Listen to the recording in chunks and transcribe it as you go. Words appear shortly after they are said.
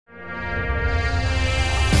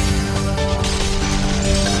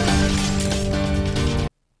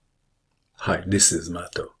Hi, this is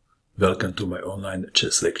Nepo. Welcome to my online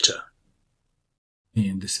chess lecture.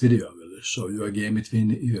 In this video I will show you a game between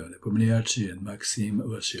Nepomniachtchi and Maxime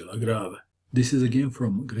Vachier-Lagrave. This is a game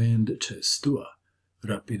from Grand Chess Tour,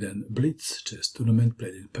 Rapid and Blitz chess tournament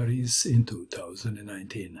played in Paris in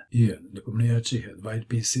 2019. Nepomniachtchi had white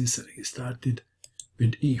pieces and he started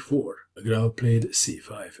with e4. Lagrave played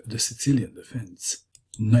c5, the Sicilian defense.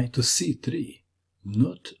 Knight to c3,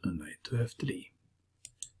 not a knight to f3.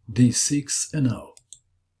 d6 and now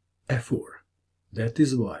f4. That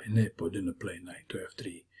is why Nepo didn't play knight to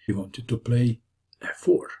f3. He wanted to play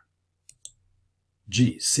f4.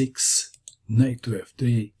 g6, knight to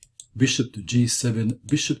f3, bishop to g7,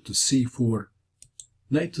 bishop to c4,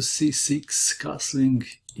 knight to c6, castling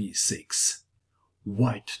e6.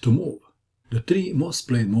 White to move. The three most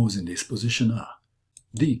played moves in this position are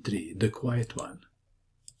d3, the quiet one,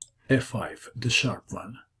 f5, the sharp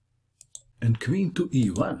one, and queen to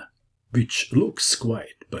e1, which looks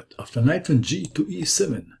quiet, but after knight from g to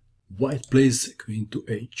e7, white plays queen to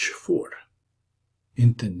h4,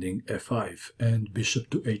 intending f5 and bishop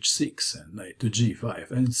to h6 and knight to g5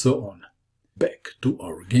 and so on. Back to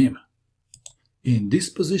our game. In this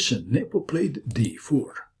position, Nepo played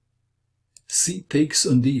d4. C takes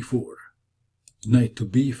on d4, knight to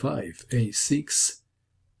b5, a6,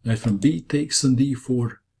 knight from b takes on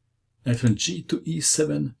d4, knight from g to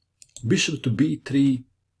e7, bishop to b3,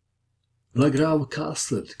 Lagrave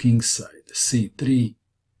castled kingside, c3,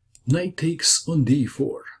 knight takes on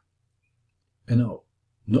d4. And now,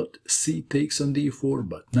 not c takes on d4,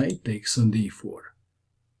 but knight takes on d4.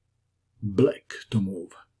 Black to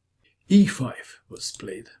move. e5 was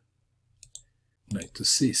played. Knight to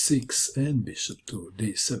c6 and bishop to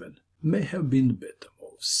d7 may have been better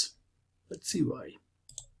moves. Let's see why.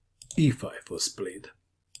 e5 was played.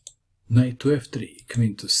 Knight to f3,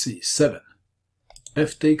 queen to c7.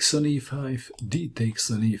 F takes on e5, d takes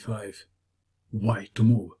on e5. White to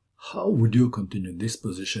move. How would you continue in this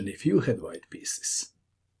position if you had white pieces?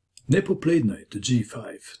 Nepo played knight to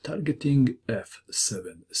g5, targeting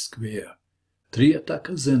f7 square. 3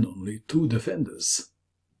 attackers and only 2 defenders.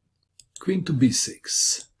 Queen to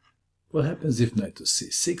b6. What happens if knight to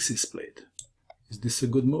c6 is played? Is this a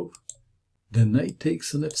good move? Then knight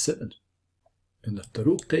takes on f7. And after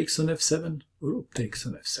rook takes on f7, rook takes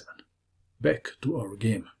on f7. Back to our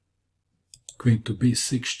game. Queen to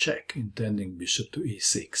b6 check, intending bishop to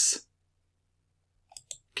e6.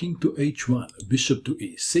 King to h1, bishop to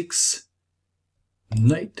e6.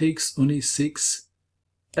 Knight takes on e6,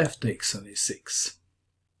 f takes on e6.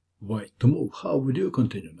 White to move. How would you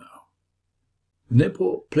continue now?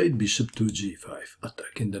 Nepo played bishop to g5,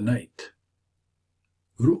 attacking the knight.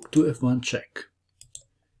 Rook to f1 check.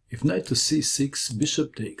 If knight to c6,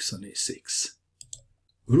 bishop takes on e6.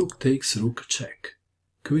 Rook takes rook check.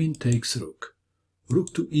 Queen takes rook.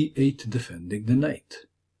 Rook to e8 defending the knight.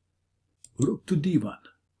 Rook to d1,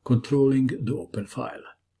 controlling the open file.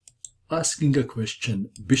 Asking a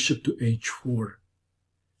question, bishop to h4.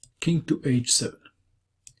 King to h7.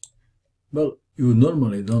 Well, you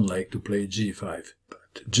normally don't like to play g5,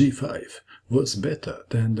 but g5 was better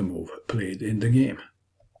than the move played in the game.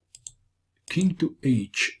 King to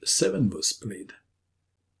h7 was played.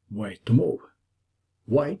 White to move.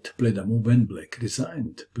 White played a move and black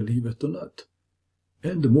resigned, believe it or not.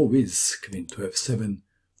 And the move is queen to f7,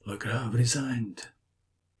 Lagrave resigned.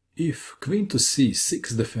 If queen to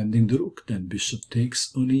c6 defending the rook, then bishop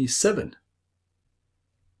takes on e7.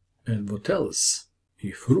 And what else?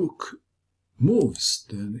 If rook moves,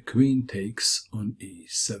 then queen takes on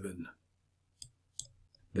e7.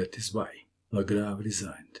 That is why Lagrave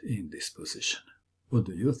resigned in this position. What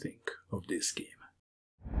do you think of this game?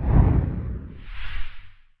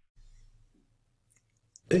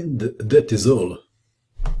 And that is all.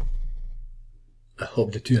 I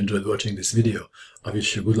hope that you enjoyed watching this video. I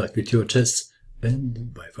wish you good luck with your chess,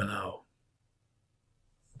 and bye for now.